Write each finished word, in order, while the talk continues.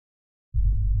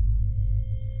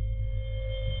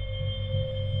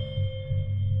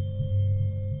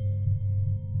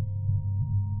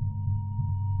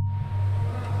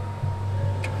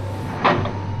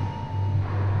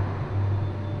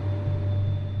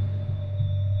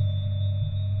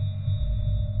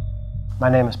My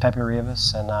name is Pepe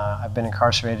Rivas, and I've been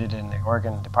incarcerated in the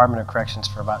Oregon Department of Corrections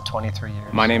for about 23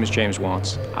 years. My name is James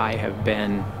Wantz. I have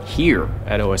been here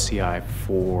at OSCI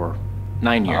for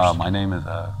 9 years. My name is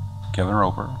Kevin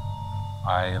Roper.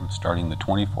 I am starting the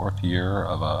 24th year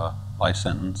of a life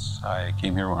sentence. I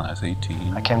came here when I was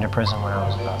 18. I came to prison when I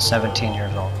was about 17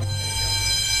 years old.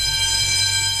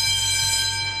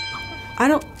 I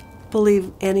don't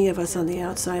believe any of us on the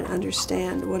outside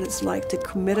understand what it's like to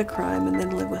commit a crime and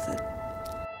then live with it.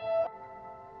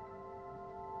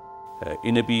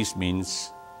 Inner peace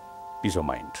means peace of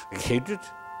mind. Hatred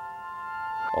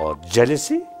or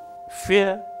jealousy,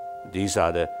 fear, these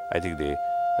are the, I think, the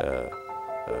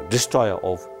destroyer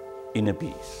of inner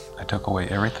peace. I took away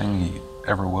everything he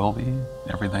ever will be,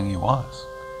 everything he was.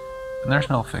 And there's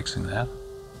no fixing that.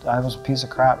 I was a piece of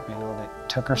crap, you know. They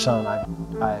took her son.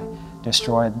 I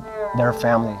destroyed their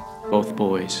family. Both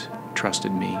boys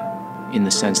trusted me in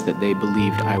the sense that they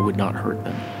believed I would not hurt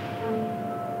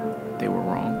them. They were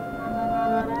wrong.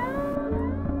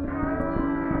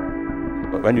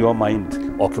 When your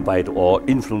mind occupied or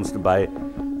influenced by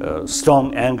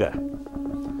strong anger,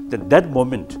 then that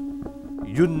moment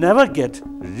you never get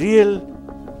real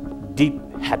deep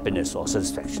happiness or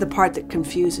satisfaction. The part that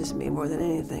confuses me more than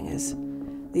anything is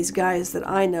these guys that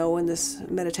I know in this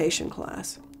meditation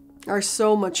class are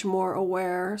so much more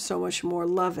aware, so much more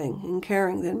loving and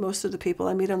caring than most of the people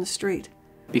I meet on the street.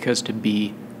 Because to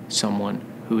be someone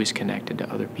who is connected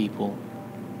to other people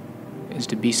is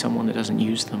to be someone that doesn't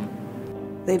use them.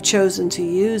 They've chosen to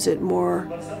use it more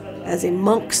as a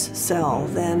monk's cell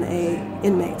than an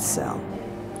inmate's cell.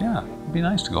 Yeah, it'd be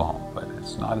nice to go home, but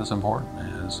it's not as important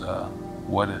as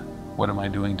what am I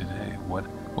doing today?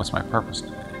 What's my purpose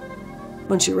today?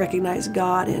 Once you recognize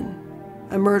God in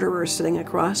a murderer sitting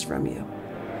across from you,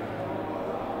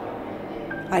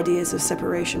 ideas of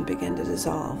separation begin to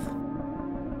dissolve.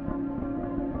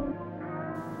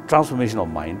 Transformation of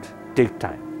mind takes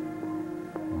time,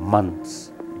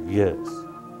 months, years,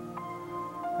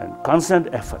 and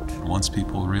constant effort. Once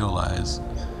people realize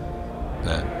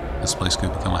that this place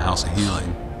could become a house of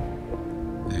healing,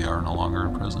 they are no longer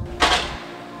in prison.